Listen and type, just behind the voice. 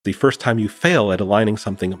The first time you fail at aligning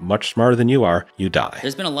something much smarter than you are, you die.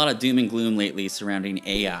 There's been a lot of doom and gloom lately surrounding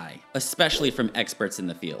AI, especially from experts in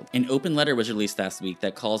the field. An open letter was released last week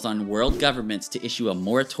that calls on world governments to issue a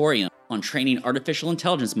moratorium on training artificial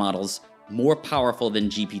intelligence models more powerful than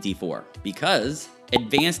GPT-4, because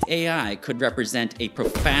advanced AI could represent a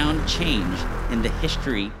profound change in the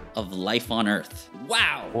history of life on Earth.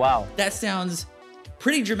 Wow. That sounds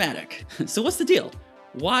pretty dramatic. So what's the deal?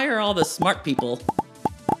 Why are all the smart people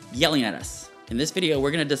yelling at us? In this video,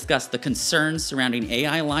 we're going to discuss the concerns surrounding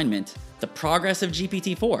AI alignment, the progress of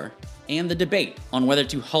GPT-4, and the debate on whether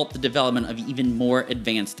to halt the development of even more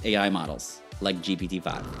advanced AI models, like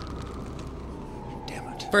GPT-5.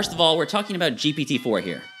 Damn it. First of all, we're talking about GPT-4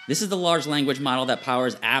 here. This is the large language model that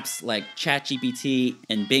powers apps like ChatGPT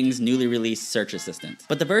and Bing's newly released search assistant.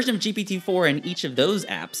 But the version of GPT-4 in each of those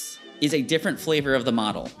apps is a different flavor of the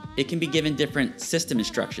model. It can be given different system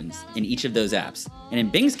instructions in each of those apps. And in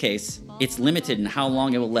Bing's case, it's limited in how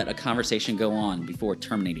long it will let a conversation go on before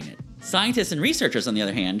terminating it. Scientists and researchers, on the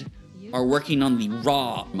other hand, are working on the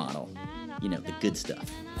raw model. You know, the good stuff.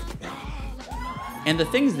 And the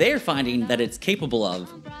things they're finding that it's capable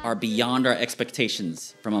of are beyond our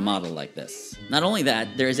expectations from a model like this. Not only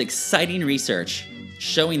that, there is exciting research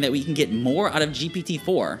showing that we can get more out of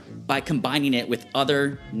GPT-4 by combining it with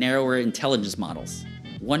other narrower intelligence models.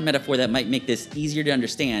 One metaphor that might make this easier to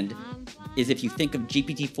understand is if you think of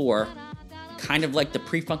GPT-4 kind of like the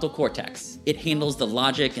prefrontal cortex. It handles the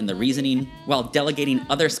logic and the reasoning while delegating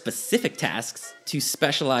other specific tasks to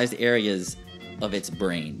specialized areas of its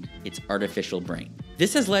brain, its artificial brain.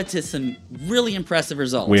 This has led to some really impressive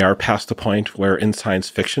results. We are past the point where in science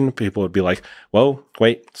fiction, people would be like, whoa,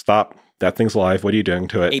 wait, stop. That thing's alive. What are you doing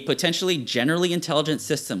to it? A potentially generally intelligent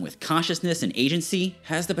system with consciousness and agency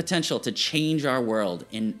has the potential to change our world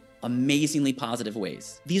in amazingly positive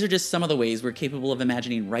ways. These are just some of the ways we're capable of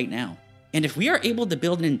imagining right now. And if we are able to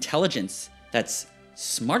build an intelligence that's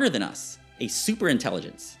smarter than us, a super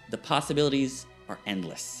intelligence, the possibilities are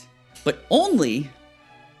endless. But only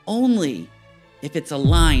if it's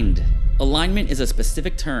aligned. Alignment is a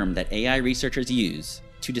specific term that AI researchers use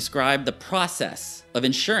to describe the process of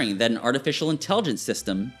ensuring that an artificial intelligence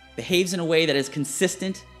system behaves in a way that is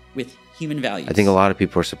consistent with human values. I think a lot of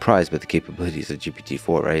people are surprised by the capabilities of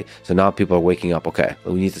GPT-4, right? So now people are waking up, okay,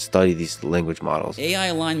 we need to study these language models. AI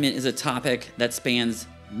alignment is a topic that spans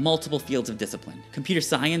multiple fields of discipline. Computer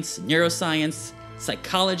science, neuroscience,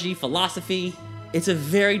 psychology, philosophy. It's a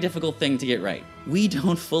very difficult thing to get right. We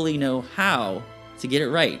don't fully know how to get it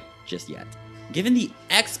right just yet. Given the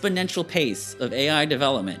exponential pace of AI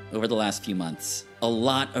development over the last few months, a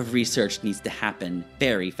lot of research needs to happen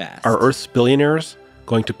very fast. Are Earth's billionaires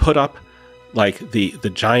going to put up like the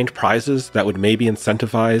giant prizes that would maybe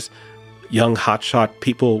incentivize young hotshot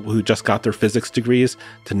people who just got their physics degrees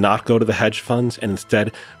to not go to the hedge funds and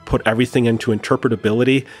instead put everything into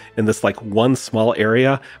interpretability in this like one small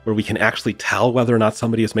area where we can actually tell whether or not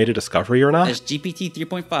somebody has made a discovery or not? As GPT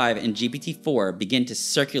 3.5 and GPT-4 begin to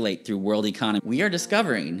circulate through world economy, we are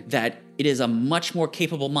discovering that it is a much more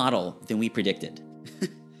capable model than we predicted.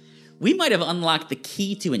 We might have unlocked the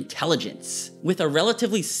key to intelligence with a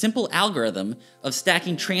relatively simple algorithm of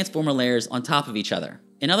stacking transformer layers on top of each other.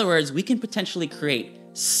 In other words, we can potentially create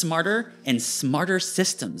smarter and smarter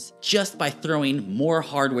systems just by throwing more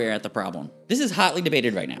hardware at the problem. This is hotly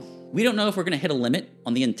debated right now. We don't know if we're going to hit a limit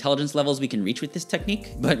on the intelligence levels we can reach with this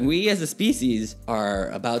technique, but we as a species are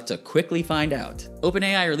about to quickly find out.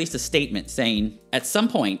 OpenAI released a statement saying, at some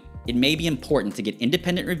point, it may be important to get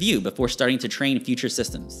independent review before starting to train future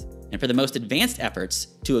systems, and for the most advanced efforts,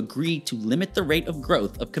 to agree to limit the rate of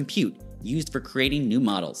growth of compute used for creating new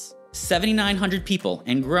models. 7,900 people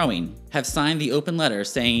and growing have signed the open letter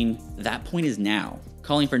saying that point is now,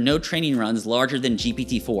 calling for no training runs larger than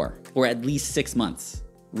GPT-4 for at least 6 months.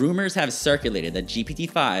 Rumors have circulated that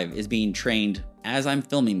GPT-5 is being trained, as I'm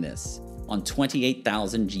filming this, on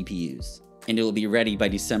 28,000 GPUs, and it will be ready by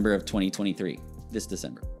December of 2023, this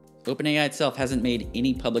December. OpenAI itself hasn't made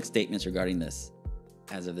any public statements regarding this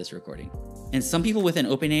as of this recording. And some people within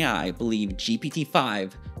OpenAI believe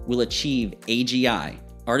GPT-5 will achieve AGI,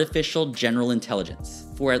 Artificial General Intelligence,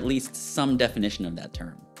 for at least some definition of that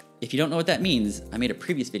term. If you don't know what that means, I made a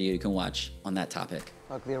previous video you can watch on that topic.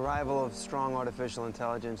 Look, the arrival of strong artificial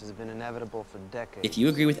intelligence has been inevitable for decades. If you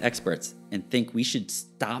agree with experts and think we should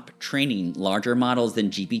stop training larger models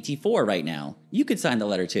than GPT-4 right now, you could sign the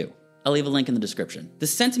letter too. I'll leave a link in the description. The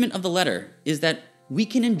sentiment of the letter is that we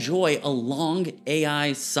can enjoy a long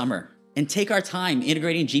AI summer and take our time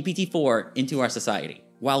integrating GPT-4 into our society,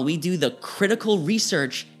 while we do the critical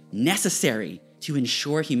research necessary to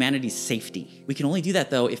ensure humanity's safety. We can only do that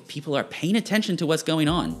though if people are paying attention to what's going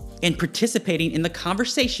on and participating in the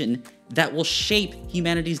conversation that will shape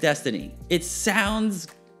humanity's destiny. It sounds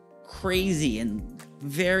crazy and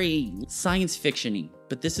very science fiction-y,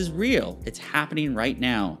 but this is real. It's happening right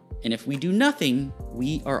now. And if we do nothing,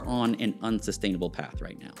 we are on an unsustainable path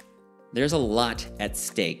right now. There's a lot at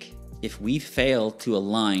stake if we fail to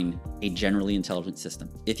align a generally intelligent system.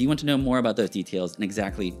 If you want to know more about those details and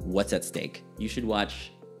exactly what's at stake, you should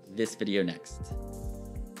watch this video next.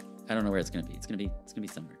 I don't know where it's gonna be. It's gonna be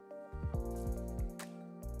somewhere.